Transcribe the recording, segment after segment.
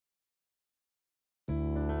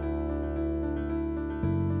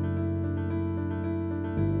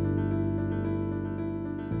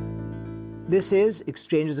This is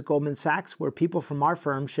Exchanges at Goldman Sachs, where people from our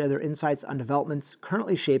firm share their insights on developments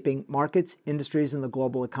currently shaping markets, industries, and the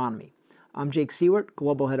global economy. I'm Jake Siewert,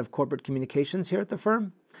 Global Head of Corporate Communications here at the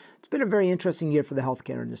firm. It's been a very interesting year for the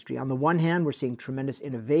healthcare industry. On the one hand, we're seeing tremendous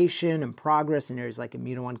innovation and progress in areas like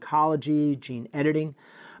immuno-oncology, gene editing,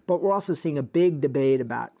 but we're also seeing a big debate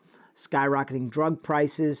about skyrocketing drug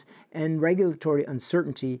prices, and regulatory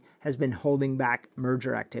uncertainty has been holding back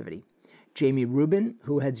merger activity. Jamie Rubin,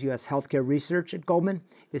 who heads U.S. healthcare research at Goldman,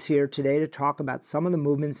 is here today to talk about some of the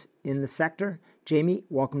movements in the sector. Jamie,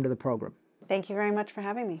 welcome to the program. Thank you very much for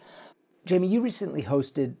having me. Jamie, you recently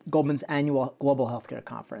hosted Goldman's annual Global Healthcare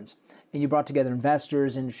Conference, and you brought together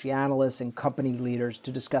investors, industry analysts, and company leaders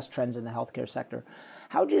to discuss trends in the healthcare sector.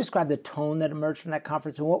 How would you describe the tone that emerged from that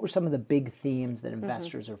conference, and what were some of the big themes that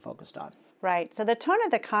investors are focused on? Right. So the tone of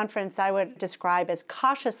the conference I would describe as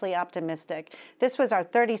cautiously optimistic. This was our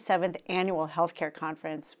 37th annual healthcare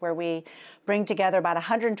conference, where we bring together about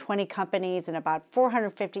 120 companies and about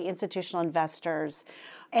 450 institutional investors.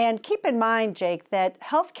 And keep in mind, Jake, that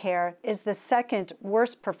healthcare is the second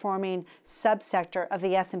worst performing subsector of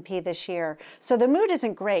the S&P this year. So the mood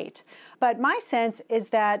isn't great. But my sense is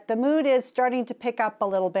that the mood is starting to pick up a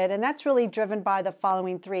little bit, and that's really driven by the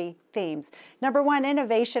following three themes. Number one,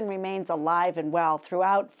 innovation remains alive and well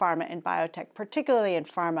throughout pharma and biotech, particularly in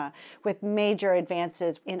pharma, with major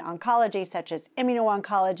advances in oncology, such as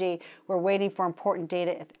immuno-oncology. We're waiting for important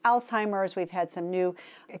data with Alzheimer's. We've had some new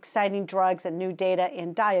exciting drugs and new data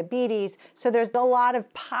in diabetes. So there's a lot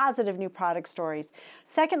of positive new product stories.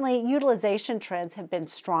 Secondly, utilization trends have been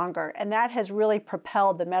stronger, and that has really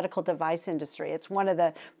propelled the medical device industry. It's one of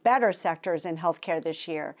the better sectors in healthcare this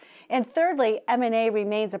year. And thirdly, M&A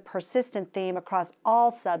remains a persistent theme across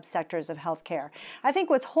all subsectors of healthcare. I think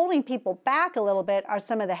what's holding people back a little bit are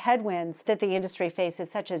some of the headwinds that the industry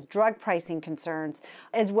faces, such as drug pricing concerns,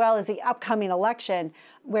 as well as the upcoming election,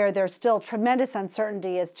 where there's still tremendous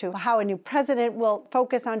uncertainty as to how a new president will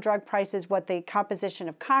focus on drug prices, what the composition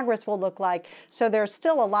of Congress will look like. So there's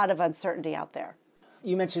still a lot of uncertainty out there.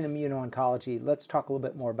 You mentioned immuno-oncology. Let's talk a little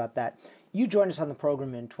bit more about that. You joined us on the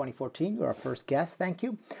program in 2014. You're our first guest. Thank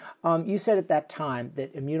you. You said at that time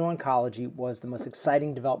that immuno-oncology was the most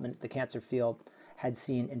exciting development the cancer field had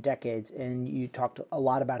seen in decades, and you talked a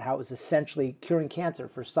lot about how it was essentially curing cancer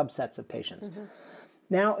for subsets of patients.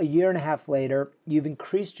 Now, a year and a half later, you've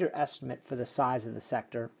increased your estimate for the size of the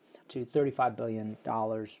sector to $35 billion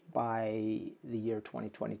by the year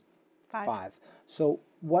 2025. So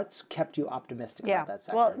what's kept you optimistic about that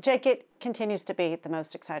sector? Well, Jake, it continues to be the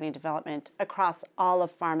most exciting development across all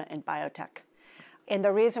of pharma and biotech. And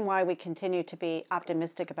the reason why we continue to be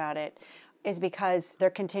optimistic about it is because there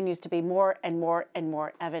continues to be more and more and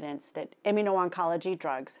more evidence that immuno-oncology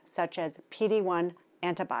drugs, such as PD-1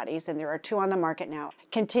 antibodies, and there are 2 on the market now,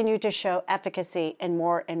 continue to show efficacy in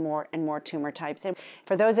more and more and more tumor types. And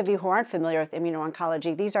for those of you who aren't familiar with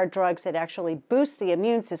immuno-oncology, these are drugs that actually boost the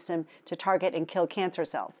immune system to target and kill cancer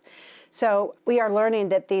cells. So we are learning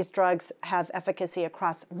that these drugs have efficacy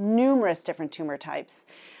across numerous different tumor types.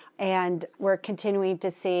 And we're continuing to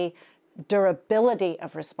see durability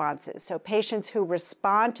of responses. So patients who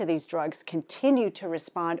respond to these drugs continue to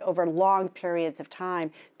respond over long periods of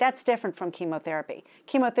time. That's different from chemotherapy.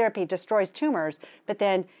 Chemotherapy destroys tumors, but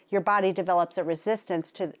then your body develops a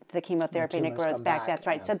resistance to the chemotherapy and it grows back. That's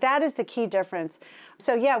right. So that is the key difference.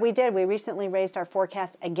 So yeah, we did. We recently raised our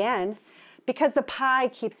forecast again because the pie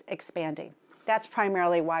keeps expanding. That's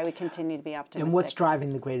primarily why we continue to be optimistic. And what's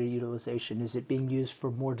driving the greater utilization? Is it being used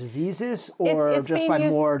for more diseases, or it's just by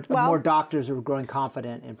more doctors who are growing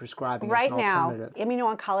confident in prescribing as an alternative? Right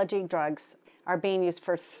now, immuno-oncology drugs are being used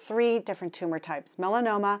for 3 different tumor types: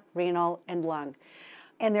 melanoma, renal, and lung.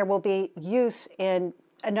 And there will be use in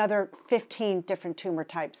another 15 different tumor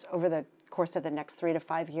types over the course of the next 3 to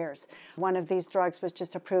 5 years. One of these drugs was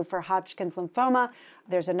just approved for Hodgkin's lymphoma.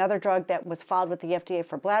 There's another drug that was filed with the FDA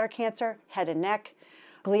for bladder cancer, head and neck,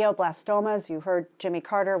 glioblastomas. You heard Jimmy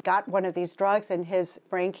Carter got one of these drugs and his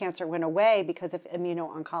brain cancer went away because of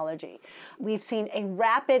immuno-oncology. We've seen a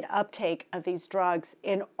rapid uptake of these drugs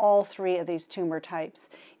in all 3 of these tumor types.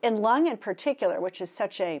 In lung in particular, which is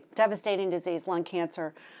such a devastating disease, lung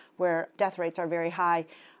cancer, where death rates are very high,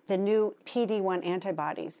 the new PD-1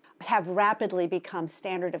 antibodies have rapidly become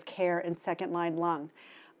standard of care in second-line lung.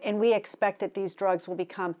 And we expect that these drugs will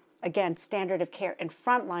become, again, standard of care in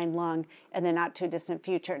frontline lung in the not-too-distant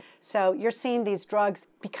future. So you're seeing these drugs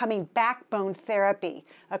becoming backbone therapy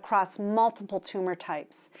across multiple tumor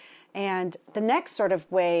types. And the next sort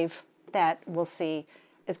of wave that we'll see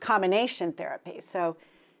is combination therapy. So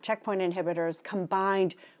checkpoint inhibitors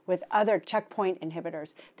combined with other checkpoint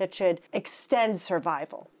inhibitors that should extend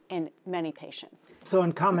survival. in many patients. So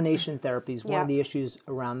in combination therapies, one Yeah. of the issues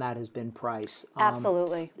around that has been price.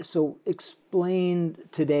 Absolutely. So explain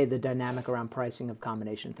today the dynamic around pricing of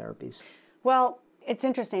combination therapies. Well, it's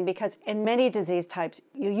interesting because in many disease types,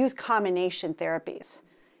 you use combination therapies.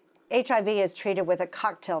 HIV is treated with a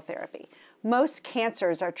cocktail therapy. Most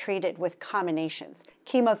cancers are treated with combinations,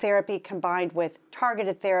 chemotherapy combined with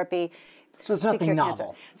targeted therapy. So it's to nothing cure novel.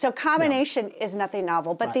 cancer. So combination is nothing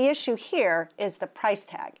novel, but Right. the issue here is the price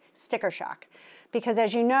tag, sticker shock. Because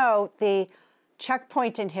as you know, the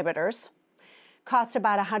checkpoint inhibitors cost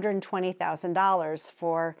about $120,000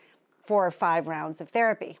 for 4 or 5 rounds of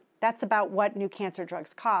therapy. That's about what new cancer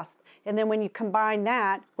drugs cost. And then when you combine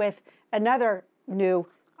that with another new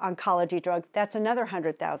oncology drug, that's another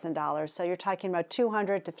 $100,000. So you're talking about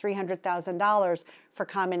 $200,000 to $300,000 for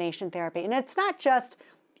combination therapy. And it's not just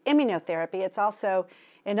immunotherapy, it's also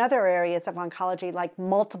in other areas of oncology like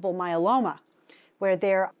multiple myeloma, where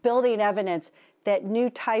they're building evidence that new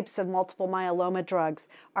types of multiple myeloma drugs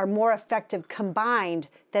are more effective combined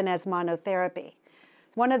than as monotherapy.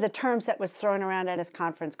 One of the terms that was thrown around at this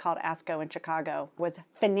conference called ASCO in Chicago was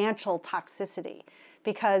financial toxicity,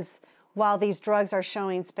 because while these drugs are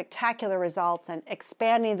showing spectacular results and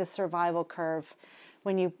expanding the survival curve,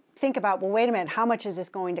 when you think about, well, wait a minute, how much is this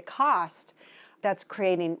going to cost? That's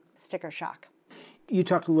creating sticker shock. You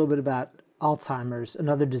talked a little bit about Alzheimer's,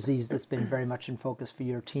 another disease that's been very much in focus for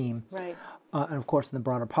your team. Right. And of course in the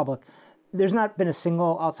broader public. There's not been a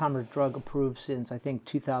single Alzheimer's drug approved since, I think,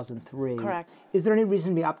 2003. Correct. Is there any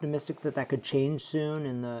reason to be optimistic that that could change soon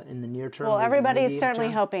in the near term? Well, maybe everybody is intermediate certainly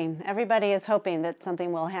term? hoping. Everybody is hoping that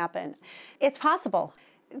something will happen. It's possible.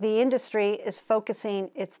 The industry is focusing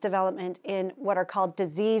its development in what are called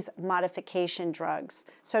disease modification drugs.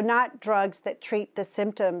 So not drugs that treat the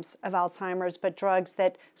symptoms of Alzheimer's, but drugs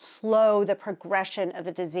that slow the progression of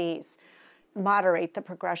the disease, moderate the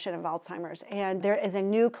progression of Alzheimer's. And there is a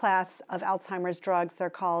new class of Alzheimer's drugs. They're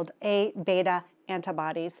called A-beta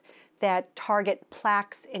antibodies that target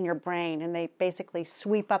plaques in your brain, and they basically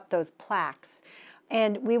sweep up those plaques.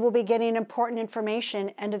 And we will be getting important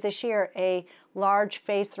information end of this year. A large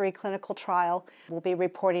phase 3 clinical trial will be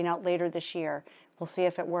reporting out later this year. We'll see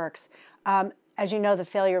if it works. As you know, the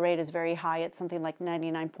failure rate is very high. It's something like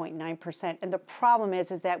 99.9%. And the problem is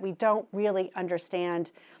that we don't really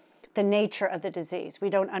understand the nature of the disease. We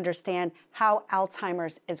don't understand how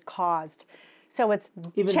Alzheimer's is caused. So it's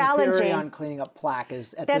Even challenging. the theory on cleaning up plaque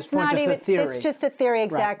is at That's this point not just even, a theory. it's just a theory,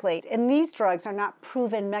 exactly. Right. And these drugs are not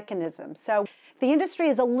proven mechanisms. So the industry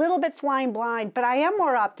is a little bit flying blind, but I am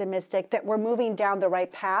more optimistic that we're moving down the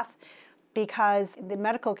right path, because the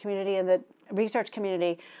medical community and the research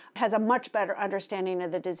community has a much better understanding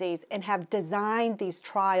of the disease and have designed these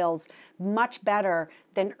trials much better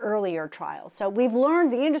than earlier trials. So we've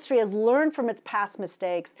learned, the industry has learned from its past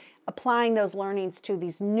mistakes, applying those learnings to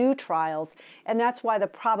these new trials, and that's why the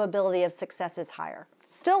probability of success is higher.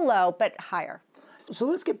 Still low, but higher. So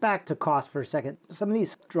let's get back to cost for a second. Some of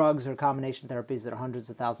these drugs or combination therapies that are hundreds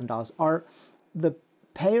of thousands of dollars, are the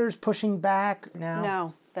payers pushing back now?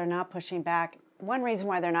 No, they're not pushing back. One reason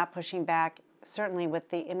why they're not pushing back, certainly with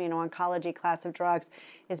the immuno-oncology class of drugs,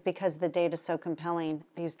 is because the data is so compelling.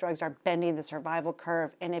 These drugs are bending the survival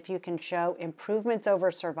curve, and if you can show improvements over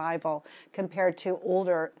survival compared to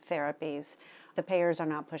older therapies, the payers are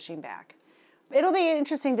not pushing back. It'll be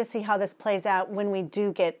interesting to see how this plays out when we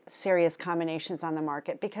do get serious combinations on the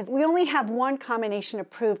market, because we only have one combination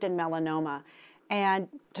approved in melanoma, and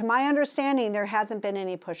to my understanding, there hasn't been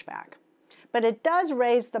any pushback. But it does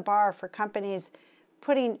raise the bar for companies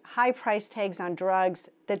putting high price tags on drugs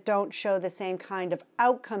that don't show the same kind of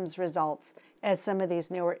outcomes results as some of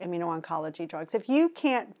these newer immuno-oncology drugs. If you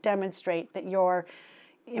can't demonstrate that you're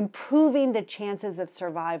improving the chances of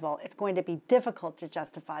survival, it's going to be difficult to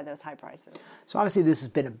justify those high prices. So obviously this has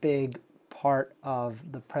been a big part of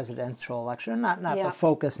the presidential election, not the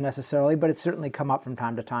focus necessarily, but it's certainly come up from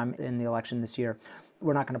time to time in the election this year.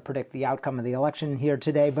 We're not going to predict the outcome of the election here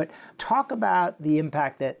today, but talk about the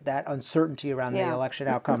impact that uncertainty around the election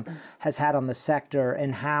outcome has had on the sector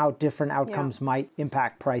and how different outcomes might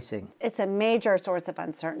impact pricing. It's a major source of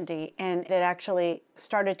uncertainty, and it actually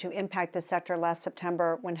started to impact the sector last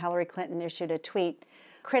September when Hillary Clinton issued a tweet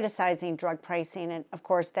criticizing drug pricing. And of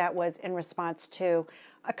course, that was in response to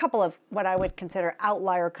a couple of what I would consider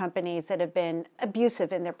outlier companies that have been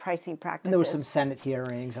abusive in their pricing practices. And there were some Senate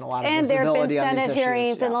hearings and a lot of visibility on these issues. And there have been Senate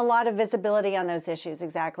hearings and a lot of visibility on those issues,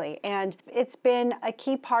 exactly. And it's been a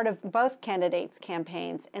key part of both candidates'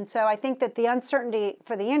 campaigns. And so I think that the uncertainty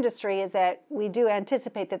for the industry is that we do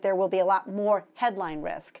anticipate that there will be a lot more headline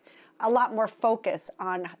risk, a lot more focus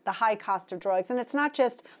on the high cost of drugs. And it's not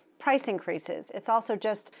just price increases. It's also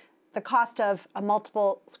just the cost of a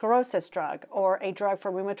multiple sclerosis drug or a drug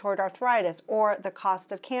for rheumatoid arthritis or the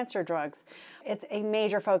cost of cancer drugs. It's a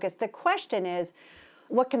major focus. The question is,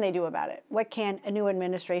 what can they do about it? What can a new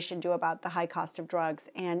administration do about the high cost of drugs?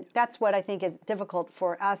 And that's what I think is difficult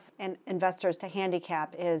for us and investors to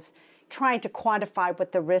handicap, is trying to quantify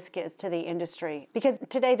what the risk is to the industry. Because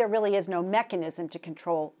today there really is no mechanism to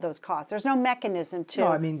control those costs. There's no mechanism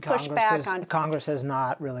to push back on. Congress has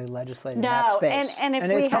not really legislated that space. And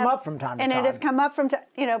it's come up from time to time. And it has come up from,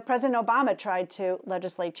 President Obama tried to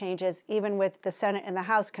legislate changes, even with the Senate and the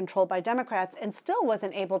House controlled by Democrats, and still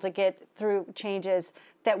wasn't able to get through changes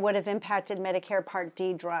that would have impacted Medicare Part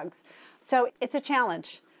D drugs. So it's a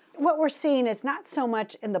challenge. What we're seeing is not so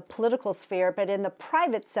much in the political sphere, but in the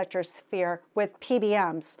private sector sphere with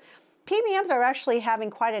PBMs. PBMs are actually having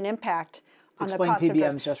quite an impact on the cost of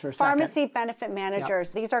drugs. Just for a second. Pharmacy benefit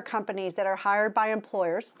managers. Yep. These are companies that are hired by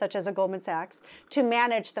employers, such as a Goldman Sachs, to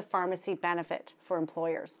manage the pharmacy benefit for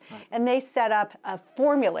employers. Right. And they set up a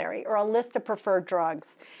formulary or a list of preferred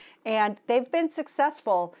drugs. And they've been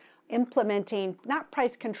successful implementing not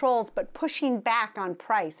price controls, but pushing back on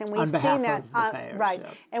price. And we've seen that, right. Yeah.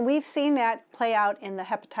 And we've seen that play out in the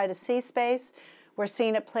hepatitis C space. We're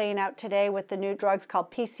seeing it playing out today with the new drugs called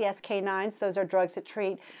PCSK9s. Those are drugs that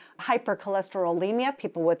treat hypercholesterolemia,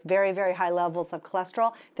 people with very, very high levels of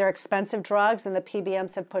cholesterol. They're expensive drugs, and the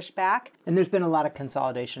PBMs have pushed back. And there's been a lot of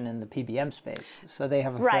consolidation in the PBM space, so they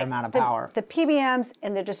have a fair amount of power. The PBMs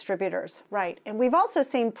and the distributors, right. And we've also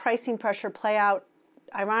seen pricing pressure play out,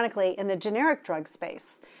 ironically, in the generic drug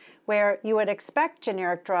space, where you would expect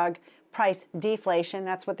generic drug price deflation.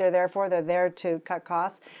 That's what they're there for. They're there to cut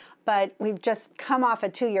costs. But we've just come off a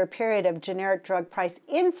 2-year period of generic drug price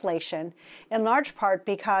inflation, in large part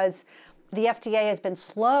because the FDA has been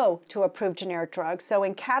slow to approve generic drugs. So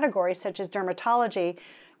in categories such as dermatology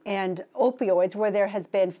and opioids, where there has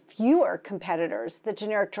been fewer competitors, the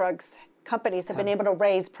generic drugs companies have been able to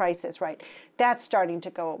raise prices, right? That's starting to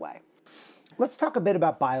go away. Let's talk a bit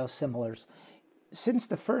about biosimilars. Since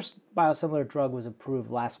the first biosimilar drug was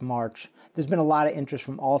approved last March, there's been a lot of interest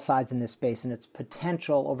from all sides in this space and its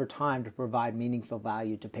potential over time to provide meaningful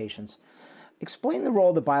value to patients. Explain the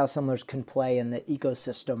role that biosimilars can play in the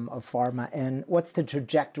ecosystem of pharma, and what's the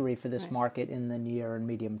trajectory for this market in the near and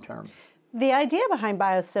medium term? The idea behind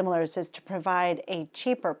biosimilars is to provide a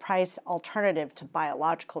cheaper price alternative to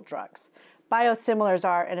biological drugs. Biosimilars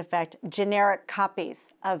are, in effect, generic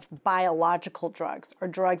copies of biological drugs, or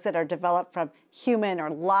drugs that are developed from human or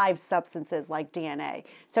live substances like DNA,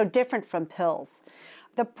 so different from pills.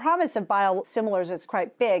 The promise of biosimilars is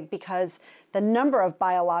quite big because the number of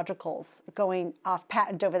biologicals going off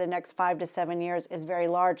patent over the next 5 to 7 years is very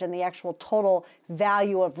large, and the actual total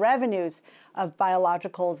value of revenues of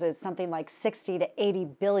biologicals is something like $60 to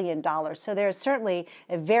 $80 billion. So there's certainly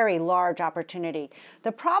a very large opportunity.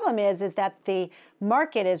 The problem is that the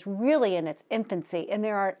market is really in its infancy, and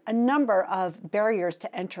there are a number of barriers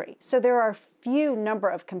to entry. So there are few number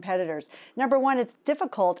of competitors. Number one, it's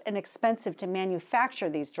difficult and expensive to manufacture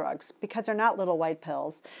these drugs because they're not little white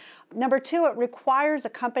pills. Number two, it requires a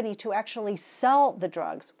company to actually sell the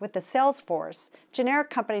drugs with the sales force. Generic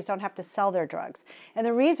companies don't have to sell their drugs. And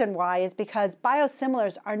the reason why is because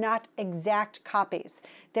biosimilars are not exact copies.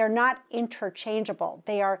 They're not interchangeable.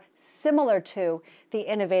 They are similar to the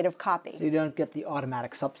innovative copy. So you don't get the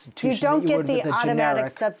automatic substitution. You don't get the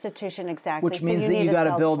automatic substitution, exactly. Which means that you got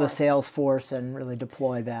to build a sales force and really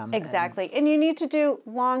deploy them. Exactly. And you need to do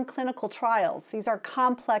long clinical trials. These are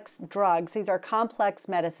complex drugs. These are complex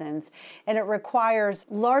medicines. And it requires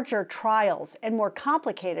larger trials and more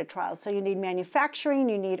complicated trials. So you need manufacturing,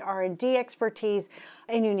 you need R&D expertise,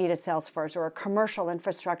 and you need a sales force or a commercial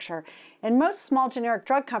infrastructure. And most small generic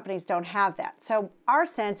drug companies don't have that. So our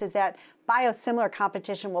sense is that biosimilar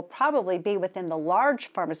competition will probably be within the large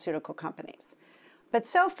pharmaceutical companies. But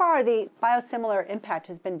so far, the biosimilar impact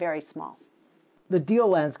has been very small. The deal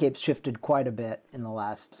landscape shifted quite a bit in the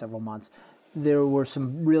last several months. There were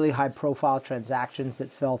some really high-profile transactions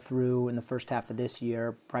that fell through in the first half of this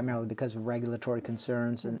year, primarily because of regulatory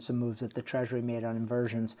concerns and some moves that the Treasury made on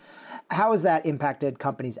inversions. How has that impacted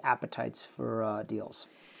companies' appetites for deals?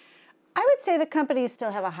 I would say the companies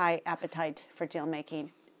still have a high appetite for deal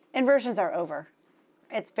making. Inversions are over.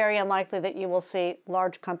 It's very unlikely that you will see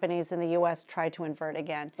large companies in the U.S. try to invert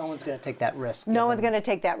again. No one's going to take that risk. No one's going to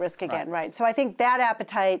take that risk again, right? So I think that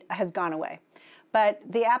appetite has gone away. But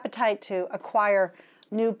the appetite to acquire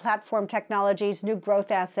new platform technologies, new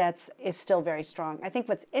growth assets is still very strong. I think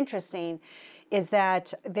what's interesting is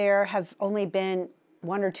that there have only been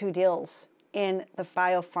 1 or 2 deals in the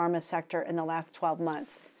biopharma sector in the last 12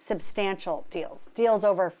 months. Substantial deals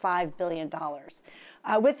over $5 billion.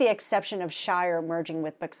 With the exception of Shire merging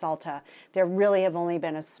with Baxalta, there really have only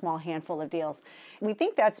been a small handful of deals. We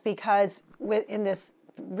think that's because in this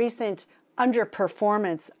recent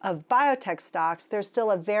underperformance of biotech stocks, there's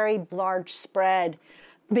still a very large spread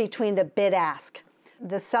between the bid-ask.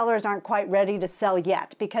 The sellers aren't quite ready to sell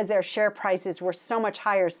yet because their share prices were so much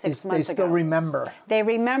higher six months ago. They still remember. They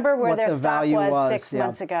remember where their stock was 6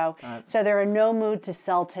 months ago. Right. So they're in no mood to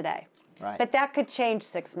sell today. Right. But that could change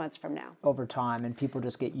 6 months from now. Over time, and people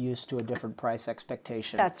just get used to a different price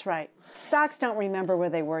expectation. That's right. Stocks don't remember where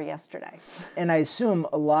they were yesterday. And I assume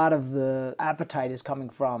a lot of the appetite is coming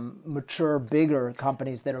from mature, bigger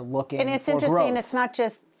companies that are looking for growth. And it's interesting, it's not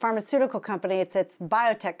just pharmaceutical companies, it's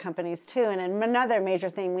biotech companies too. And another major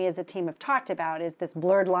thing we as a team have talked about is this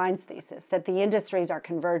blurred lines thesis, that the industries are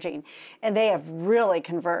converging. And they have really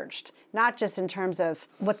converged, not just in terms of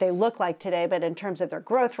what they look like today, but in terms of their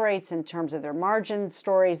growth rates, in terms of their margin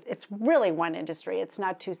stories. It's really one industry. It's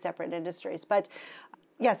not two separate industries. But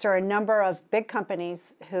yes, there are a number of big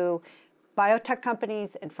companies biotech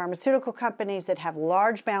companies and pharmaceutical companies that have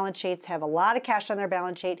large balance sheets, have a lot of cash on their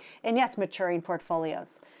balance sheet, and yes, maturing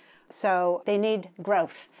portfolios. So they need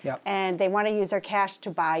growth, and they want to use their cash to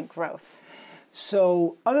buy growth.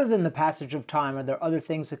 So other than the passage of time, are there other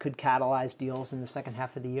things that could catalyze deals in the second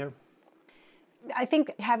half of the year? I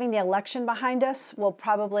think having the election behind us will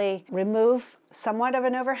probably remove somewhat of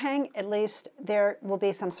an overhang. At least there will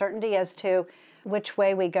be some certainty as to which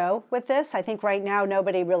way we go with this. I think right now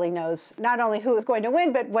nobody really knows not only who is going to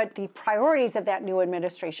win, but what the priorities of that new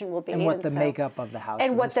administration will be. And what the makeup of the House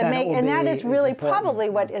and what the and that is really probably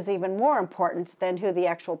what is even more important than who the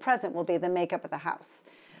actual president will be, the makeup of the House.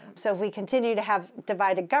 So if we continue to have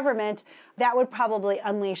divided government, that would probably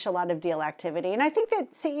unleash a lot of deal activity. And I think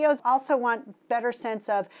that CEOs also want better sense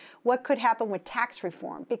of what could happen with tax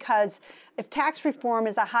reform, because if tax reform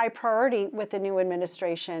is a high priority with the new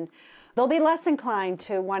administration, they'll be less inclined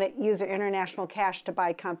to want to use their international cash to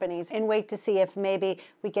buy companies and wait to see if maybe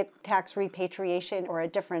we get tax repatriation or a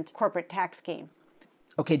different corporate tax scheme.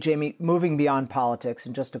 Okay, Jamie, moving beyond politics,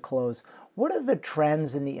 and just to close, what are the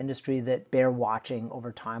trends in the industry that bear watching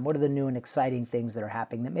over time? What are the new and exciting things that are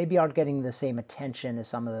happening that maybe aren't getting the same attention as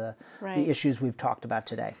some of the issues we've talked about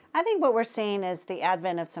today? I think what we're seeing is the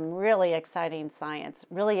advent of some really exciting science,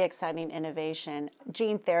 really exciting innovation.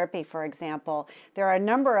 Gene therapy, for example, there are a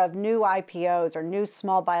number of new IPOs or new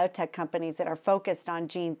small biotech companies that are focused on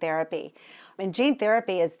gene therapy. And gene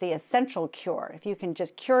therapy is the essential cure. If you can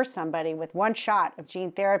just cure somebody with one shot of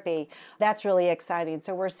gene therapy, that's really exciting.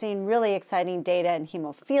 So we're seeing really exciting data in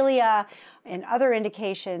hemophilia and other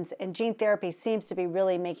indications, and gene therapy seems to be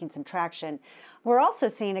really making some traction. We're also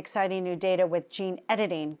seeing exciting new data with gene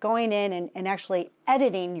editing, going in and actually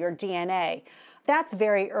editing your DNA. That's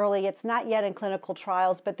very early. It's not yet in clinical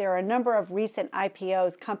trials, but there are a number of recent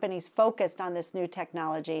IPOs, companies focused on this new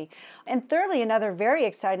technology. And thirdly, another very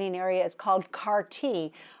exciting area is called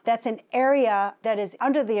CAR-T. That's an area that is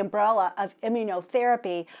under the umbrella of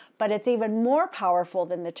immunotherapy, but it's even more powerful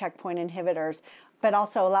than the checkpoint inhibitors, but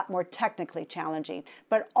also a lot more technically challenging.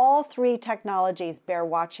 But all three technologies bear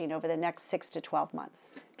watching over the next 6 to 12 months.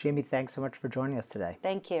 Jamie, thanks so much for joining us today.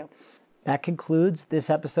 Thank you. That concludes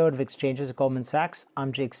this episode of Exchanges at Goldman Sachs.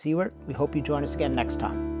 I'm Jake Siewert. We hope you join us again next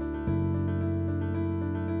time.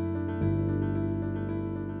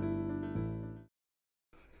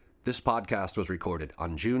 This podcast was recorded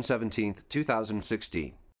on June 17,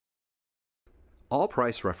 2016. All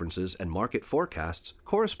price references and market forecasts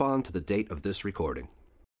correspond to the date of this recording.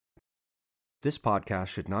 This podcast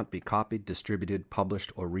should not be copied, distributed,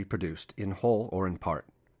 published, or reproduced in whole or in part.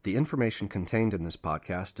 The information contained in this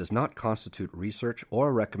podcast does not constitute research or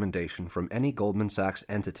a recommendation from any Goldman Sachs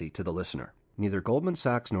entity to the listener. Neither Goldman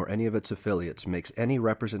Sachs nor any of its affiliates makes any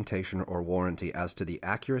representation or warranty as to the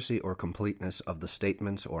accuracy or completeness of the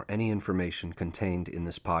statements or any information contained in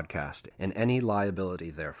this podcast, and any liability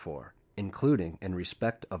therefore, including in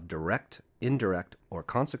respect of direct, indirect, or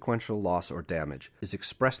consequential loss or damage, is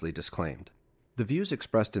expressly disclaimed. The views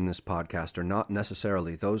expressed in this podcast are not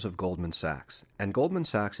necessarily those of Goldman Sachs, and Goldman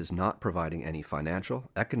Sachs is not providing any financial,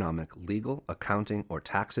 economic, legal, accounting, or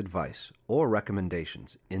tax advice or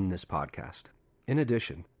recommendations in this podcast. In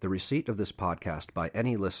addition, the receipt of this podcast by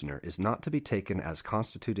any listener is not to be taken as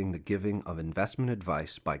constituting the giving of investment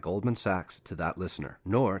advice by Goldman Sachs to that listener,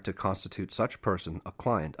 nor to constitute such person a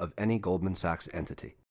client of any Goldman Sachs entity.